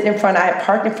I was sitting I had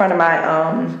parked in front of my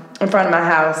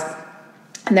house,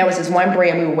 and there was this one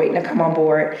brand we were waiting to come on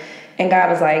board, and God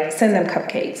was like, send them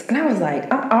cupcakes. And I was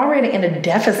like, I'm already in a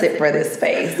deficit for this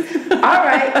space. All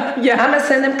right. I'm going to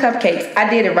send them cupcakes. I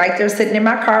did it right there, sitting in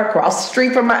my car across the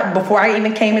street before I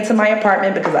even came into my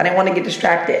apartment, because I didn't want to get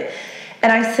distracted.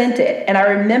 And I sent it. And I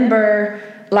remember,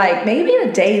 like, maybe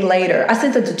a day later, I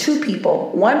sent it to 2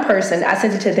 people. One person, I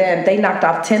sent it to them. They knocked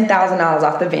off $10,000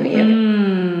 off the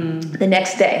venue. The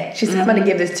next day, she said, I'm going to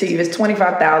give this to you. It's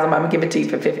 $25,000. I'm going to give it to you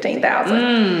for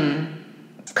 $15,000.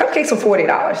 Cupcakes were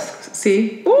 $40.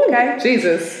 See? Ooh, okay.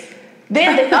 Jesus.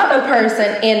 Then the other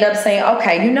person ended up saying,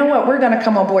 okay, you know what? We're going to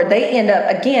come on board. They end up,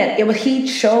 again, he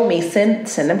showed me, send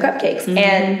them cupcakes.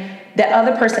 And the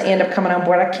other person ended up coming on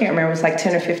board. I can't remember. It was like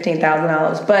 $10,000 or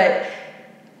 $15,000. But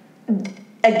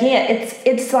again,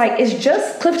 it's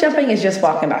just, cliff jumping is just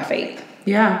walking by faith.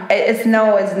 Yeah. It's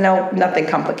nothing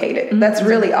complicated. That's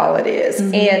really all it is.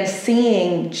 And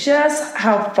seeing just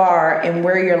how far and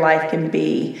where your life can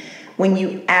be when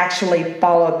you actually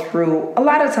follow through a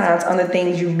lot of times on the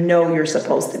things you're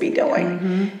supposed to be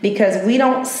doing. Because we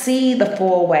don't see the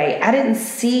full way. I didn't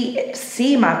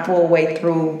see my full way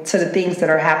through to the things that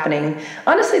are happening.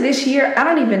 Honestly, this year, I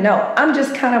don't even know. I'm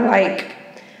just kind of like,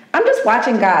 I'm just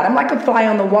watching God. I'm like a fly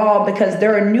on the wall, because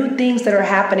there are new things that are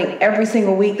happening every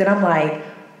single week that I'm like,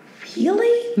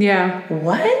 really? Yeah.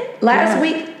 What? Last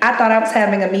week, I thought I was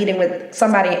having a meeting with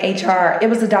somebody in HR. It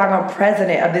was the doggone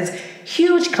president of this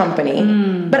huge company.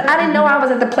 But I didn't know I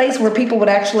was at the place where people would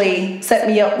actually set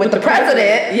me up with the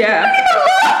president. Yeah. I didn't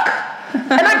even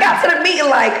look. And I got to the meeting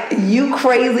like, you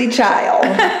crazy child.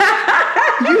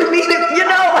 You need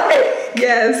it,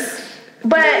 yes.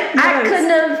 But I couldn't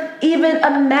have even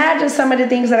imagined some of the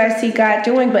things that I see God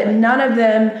doing, but none of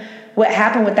them would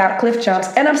happen without cliff jumps.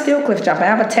 And I'm still cliff jumping. I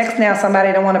have a text now,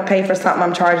 somebody don't want to pay for something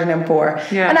I'm charging them for.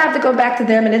 Yeah. And I have to go back to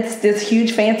them, and it's this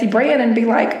huge fancy brand, and be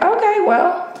like, okay,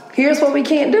 well, here's what we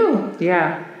can't do.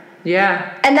 Yeah.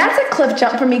 Yeah. And that's a cliff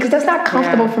jump for me, because that's not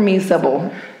comfortable for me,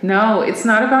 Sybil. No, it's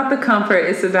not about the comfort.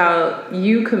 It's about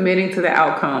you committing to the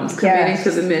outcomes, committing to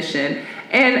the mission.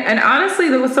 And honestly,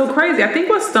 that was so crazy. I think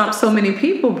what stumps so many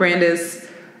people, Brandice,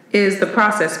 is the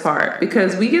process part,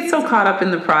 because we get so caught up in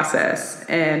the process.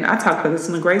 And I talk about this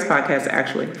on the Grace Podcast,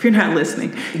 actually. If you're not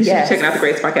listening, you should be checking out the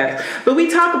Grace Podcast. But we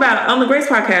talk about on the Grace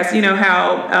Podcast,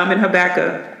 how in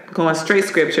Habakkuk going straight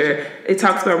scripture, it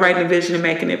talks about writing a vision and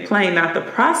making it plain, not the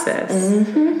process.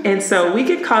 And so we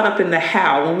get caught up in the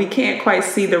how when we can't quite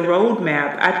see the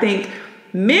roadmap. I think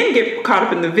men get caught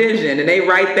up in the vision and they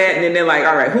write that and then they're like,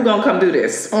 all right, who gonna come do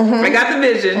this? I got the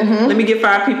vision. Let me get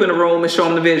 5 people in a room and show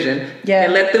them the vision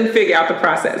and let them figure out the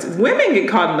process. Women get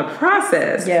caught in the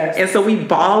process. And so we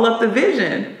ball up the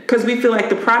vision because we feel like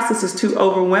the process is too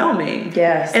overwhelming.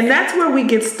 And that's where we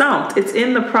get stumped. It's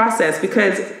in the process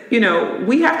because, you know,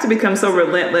 we have to become so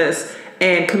relentless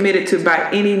and committed to by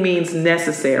any means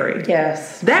necessary.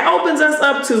 That opens us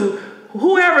up to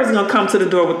whoever's going to come to the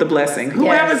door with the blessing,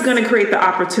 whoever's going to create the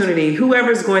opportunity,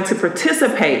 whoever's going to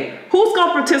participate, who's going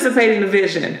to participate in the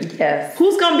vision,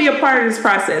 who's going to be a part of this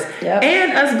process,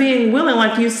 and us being willing,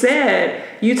 like you said,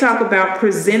 you talk about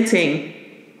presenting,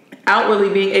 outwardly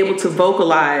being able to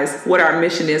vocalize what our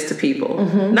mission is to people,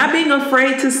 not being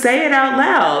afraid to say it out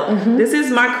loud. This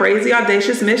is my crazy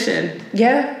audacious mission.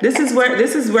 This is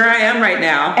where I am right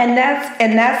now, and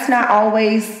that's not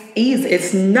always easy.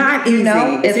 It's not easy. You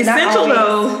know, it's essential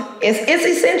though. It's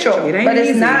essential, but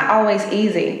it's not always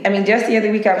easy. I mean, just the other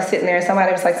week I was sitting there and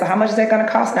somebody was like, so how much is that going to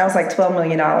cost? And I was like, $12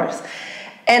 million.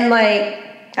 And like,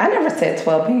 I never said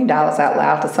 $12 million out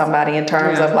loud to somebody in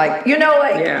terms of like, you know,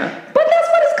 like, but that's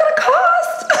what it's going to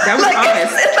cost. That was like,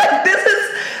 honest. It's like,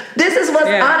 this is what's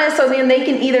honest. So then they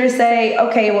can either say,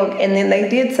 okay, well, and then they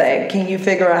did say, can you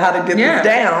figure out how to get this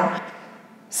down?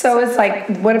 So it's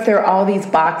like, what if there are all these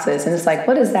boxes? And it's like,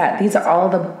 what is that? These are all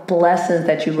the blessings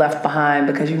that you left behind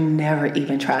because you never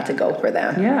even tried to go for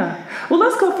them. Well,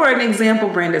 let's go for an example,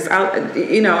 Brandice.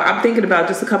 I'm thinking about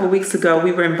just a couple weeks ago,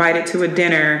 we were invited to a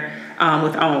dinner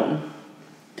with OWN.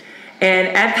 And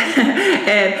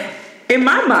in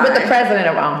my mind... With the president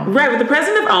of OWN. Right, with the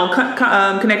president of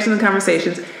OWN, Connections and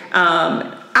Conversations.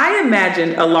 I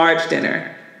imagined a large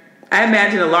dinner. I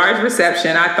imagined a large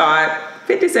reception. I thought...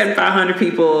 500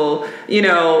 people, you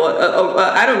know,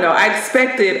 I don't know. I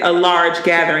expected a large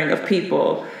gathering of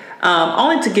people,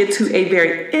 only to get to a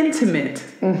very intimate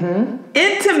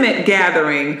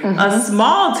gathering, a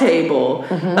small table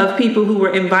of people who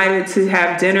were invited to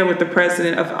have dinner with the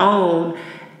president of OWN.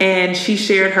 And she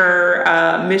shared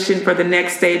her mission for the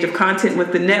next stage of content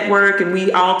with the network. And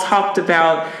we all talked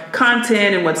about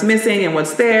content and what's missing and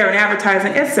what's there and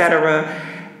advertising, etc.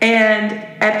 And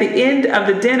at the end of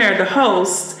the dinner, the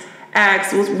host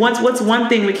asks, what's one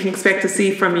thing we can expect to see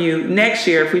from you next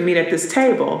year if we meet at this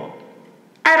table?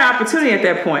 I had an opportunity at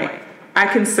that point. I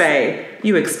can say,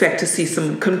 you expect to see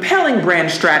some compelling brand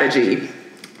strategy.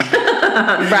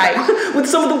 With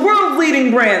some of the world's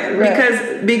leading brands.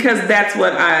 Because that's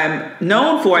what I'm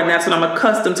known for and that's what I'm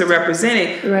accustomed to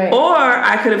representing. Or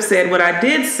I could have said what I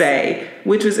did say,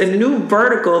 which was a new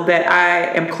vertical that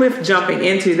I am cliff jumping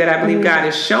into that I believe God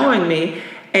is showing me.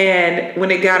 And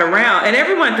when it got around, and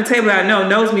everyone at the table that I know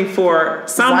knows me for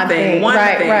something, one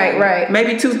thing,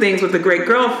 maybe 2 things with the great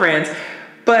girlfriends.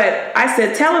 But I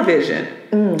said television.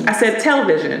 I said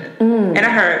television. And I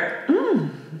heard,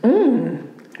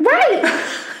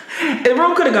 The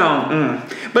room could have gone,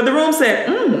 But the room said,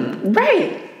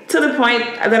 To the point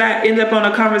that I ended up on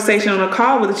a conversation on a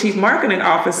call with the chief marketing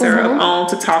officer of OWN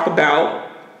to talk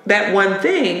about that one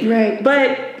thing.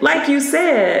 But like you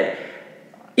said,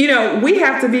 you know, we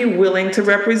have to be willing to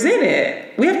represent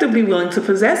it. We have to be willing to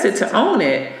possess it, to own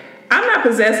it. I'm not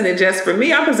possessing it just for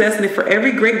me. I'm possessing it for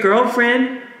every great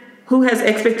girlfriend who has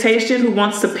expectation, who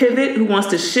wants to pivot, who wants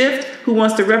to shift, who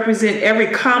wants to represent every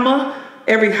comma,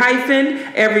 every hyphen,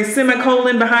 every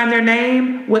semicolon behind their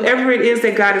name, whatever it is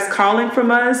that God is calling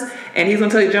from us. And he's going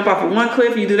to tell you to jump off of one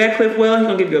cliff. You do that cliff well, he's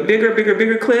going to give you a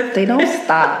bigger cliff. They don't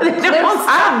stop.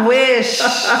 I wish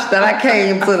that I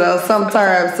came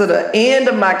sometimes to the end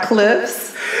of my cliffs.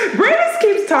 Brandice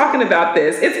keeps talking about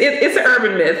this. It's an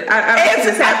urban myth. I think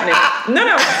it's happening.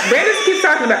 No. Brandice keeps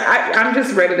talking about. I'm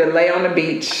just ready to lay on the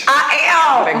beach. I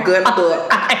am with a good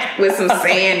book with some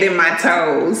sand in my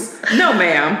toes. No,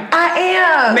 ma'am. I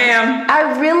am, ma'am.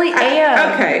 I really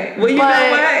am. Okay. Well, you know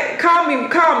what? Call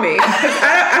me.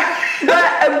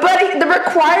 But the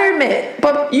requirement.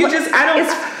 But you just. I don't.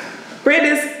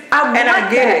 Brandice. I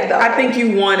get it. Though. I think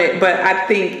you want it, but I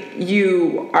think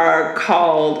you are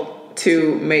called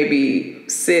to maybe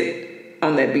sit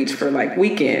on that beach for like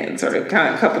weekends or kind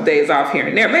of a couple days off here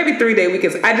and there, maybe 3-day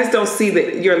weekends. I just don't see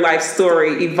your life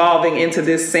story evolving into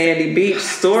this sandy beach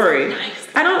story.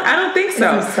 I don't think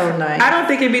so. It'd be so nice. I don't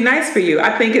think it'd be nice for you.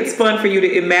 I think it's fun for you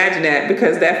to imagine that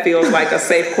because that feels like a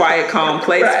safe, quiet, calm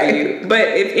place for you. But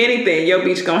if anything, your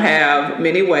beach gonna have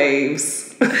many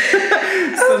waves,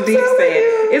 some deep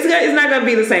sand. It's not going to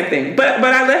be the same thing. But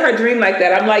I let her dream like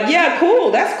that. I'm like, yeah,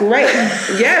 cool. That's great.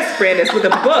 Yes, Brandice, with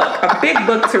a big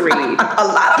book to read. A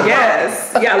lot of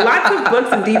books. Yeah, lots of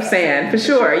books in deep sand, for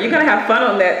sure. You're going to have fun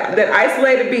on that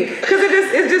isolated beach. Because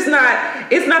it's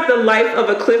not the life of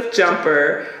a cliff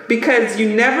jumper, because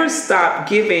you never stop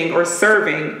giving or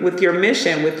serving with your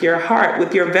mission, with your heart,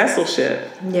 with your vesselship.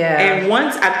 Yeah. And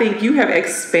once I think you have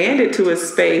expanded to a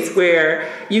space where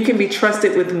you can be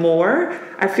trusted with more,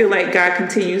 I feel like God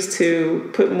continues to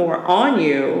put more on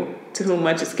you. To whom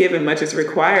much is given, much is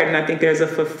required. And I think there's a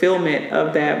fulfillment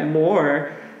of that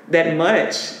more, that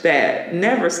much, that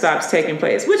never stops taking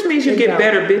place, which means you get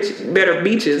better beaches.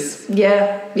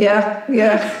 Yeah. You get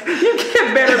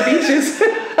better beaches.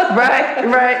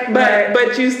 Right.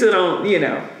 But you still don't,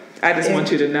 I just want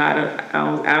you to know,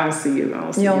 I don't see you. You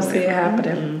don't see it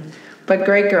happening. Mm-hmm. But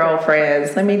great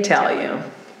girlfriends, let me tell you,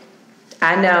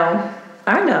 I know.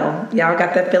 Y'all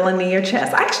got that feeling in your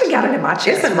chest. I actually got it in my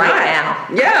chest right now.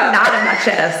 Yeah. Knot in my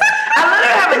chest. I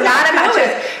literally have a knot in my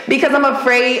chest because I'm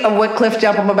afraid of what cliff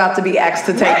jump I'm about to be asked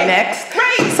to take next.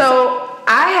 Right. So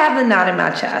I have the knot in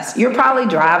my chest. You're probably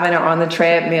driving or on the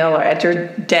treadmill or at your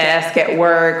desk at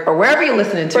work or wherever you're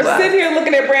listening to us. Or sitting here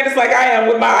looking at Brandice like I am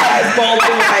with my eyes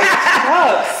bulging like,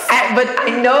 but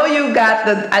I know you've got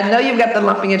the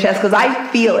lump in your chest because I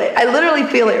feel it. I literally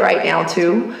feel it right now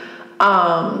too.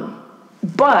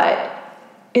 But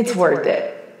it's worth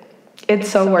it. It's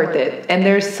so worth it. And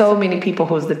there's so many people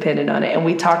who's dependent on it. And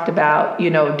we talked about,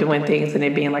 doing things and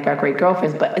it being like our great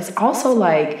girlfriends, but it's also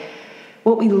like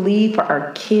what we leave for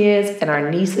our kids and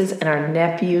our nieces and our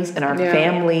nephews and our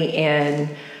family. And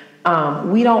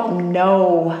we don't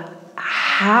know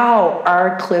how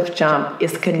our cliff jump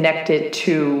is connected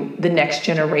to the next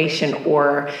generation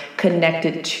or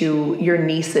connected to your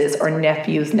niece's or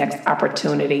nephew's next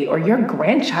opportunity or your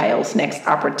grandchild's next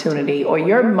opportunity or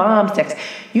your mom's next.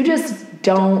 You just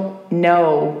don't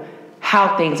know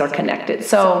how things are connected.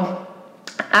 So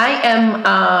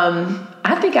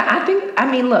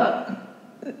look,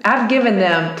 I've given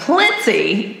them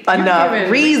plenty enough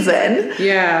reason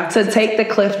to take the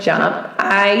cliff jump.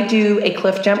 I do a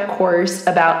cliff jump course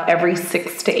about every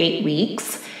 6 to 8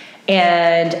 weeks.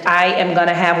 And I am going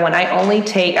to have one. I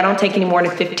don't take any more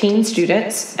than 15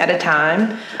 students at a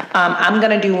time. I'm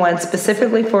going to do one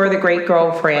specifically for the great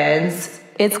girlfriends.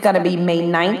 It's going to be May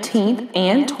 19th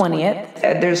and 20th.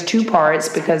 There's 2 parts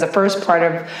because the first part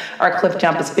of our cliff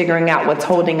jump is figuring out what's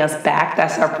holding us back.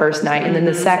 That's our first night. And then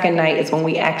the second night is when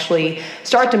we actually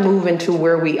start to move into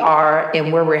where we are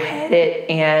and where we're headed.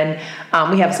 And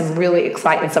we have some really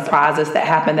exciting surprises that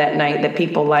happen that night that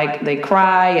people they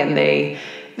cry and they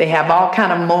have all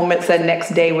kind of moments that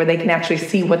next day where they can actually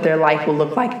see what their life will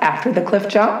look like after the cliff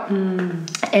jump.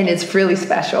 And it's really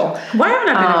special. Why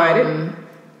haven't I been invited?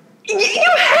 You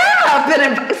have been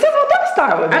invited. Sybil, don't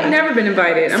start with me. I've never been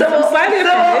invited. I'm slightly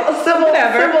offended. Sybil,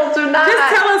 do not.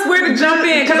 Just tell us where to jump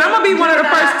in, because I'm gonna be one of the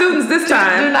first students this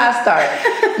time. Do not start.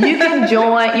 You can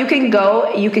join. You can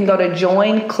go to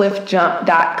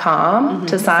joincliffjump.com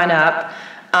to sign up.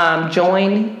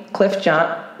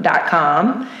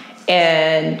 Joincliffjump.com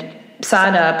and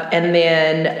sign up, and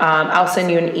then I'll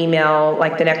send you an email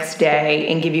the next day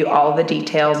and give you all the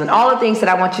details and all the things that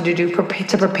I want you to do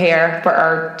to prepare for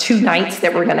our 2 nights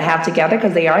that we're going to have together,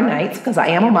 because they are nights, because I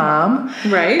am a mom.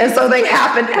 Right. And so they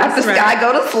happen after Sky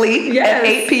go to sleep at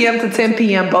 8 p.m. to 10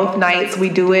 p.m. both nights. We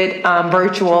do it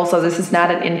virtual, so this is not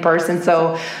an in-person.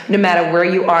 So no matter where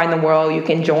you are in the world, you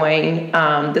can join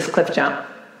this cliff jump.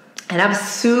 And I'm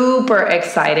super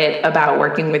excited about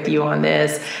working with you on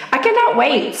this. I cannot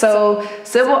wait. So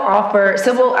Sybil,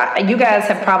 you guys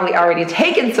have probably already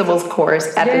taken Sybil's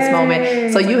course at this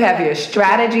moment. So you have your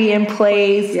strategy in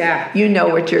place. Yeah. You know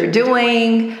what you're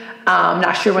doing. I'm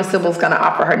not sure when Sybil's going to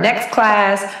offer her next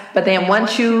class. But then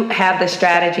once you have the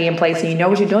strategy in place and you know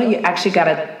what you're doing, you actually got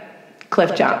to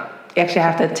cliff jump. You actually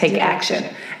have to take action.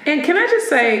 And can I just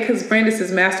say, because Brandice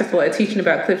is masterful at teaching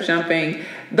about cliff jumping,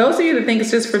 those of you that think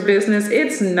it's just for business,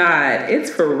 it's not. It's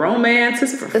for romance.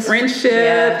 It's for friendship.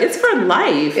 Yeah. It's for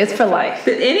life. It's for life.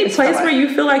 Any place where you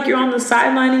feel like you're on the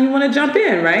sideline and you want to jump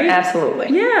in, right? Absolutely.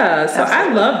 Yeah. So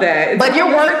I love that. But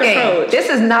you're working. This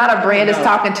is not a Brandice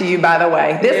talking to you, by the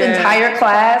way. This entire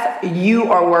class, you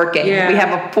are working. Yeah. We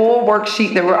have a full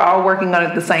worksheet that we're all working on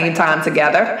at the same time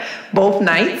together, both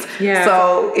nights. Yeah.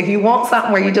 So if you want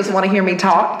something where you just want to hear me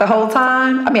talk the whole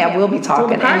time, I will be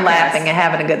talking and laughing and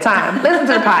having a good time. Listen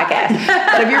to the podcast.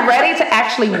 But if you're ready to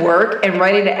actually work and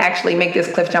ready to actually make this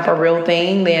cliff jump a real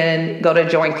thing, then go to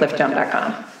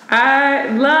joincliffjump.com. I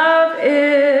love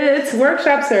it.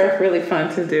 Workshops are really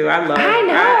fun to do. I know.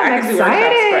 I'm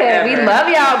excited. We love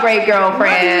y'all, great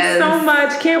girlfriends. Love you so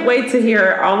much. Can't wait to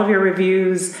hear all of your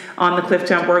reviews on the Cliff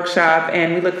Jump Workshop,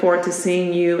 and we look forward to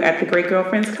seeing you at the Great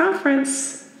Girlfriends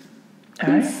Conference.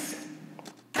 Peace.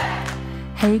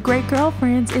 Hey, great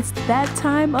girlfriends, it's that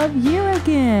time of year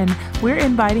again. We're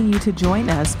inviting you to join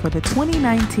us for the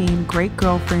 2019 Great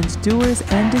Girlfriends Doers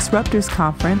and Disruptors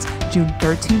Conference, June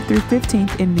 13th through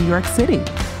 15th in New York City.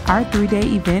 Our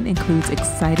 3-day event includes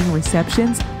exciting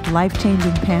receptions,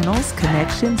 life-changing panels,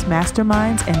 connections,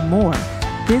 masterminds, and more.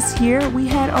 This year, we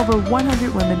had over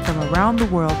 100 women from around the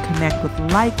world connect with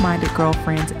like-minded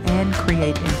girlfriends and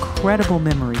create incredible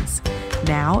memories.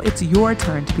 Now it's your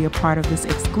turn to be a part of this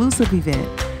exclusive event.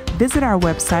 Visit our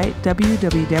website,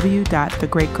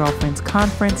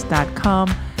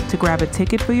 www.thegreatgirlfriendsconference.com, to grab a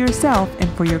ticket for yourself and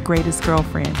for your greatest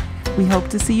girlfriend. We hope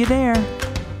to see you there.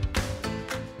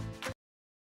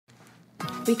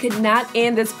 We could not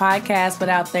end this podcast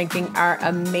without thanking our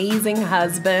amazing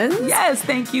husbands. Yes,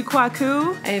 thank you,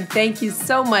 Kwaku. And thank you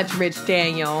so much, Rich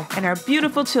Daniel. And our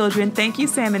beautiful children, thank you,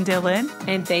 Sam and Dylan.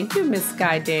 And thank you, Miss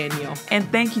Sky Daniel.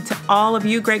 And thank you to all of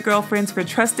you great girlfriends for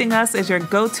trusting us as your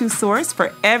go-to source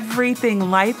for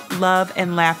everything life, love,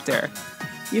 and laughter.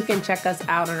 You can check us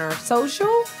out on our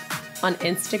social, on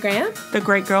Instagram, The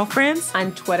Great Girlfriends,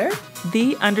 on Twitter,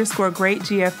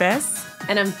 _great_GFS,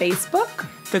 and on Facebook,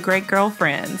 The Great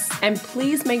Girlfriends. And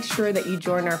please make sure that you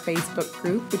join our Facebook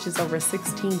group, which is over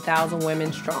 16,000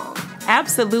 women strong.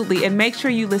 Absolutely. And make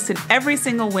sure you listen every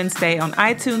single Wednesday on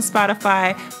iTunes,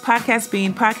 Spotify, Podcast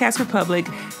Bean, Podcast Republic,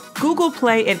 Google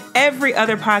Play, and every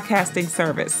other podcasting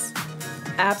service.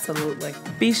 Absolutely.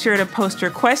 Be sure to post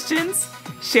your questions,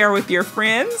 share with your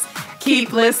friends,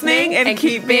 keep listening, and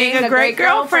keep being a great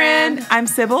girlfriend. I'm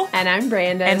Sybil. And I'm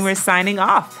Brandice. And we're signing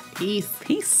off. Peace.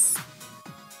 Peace.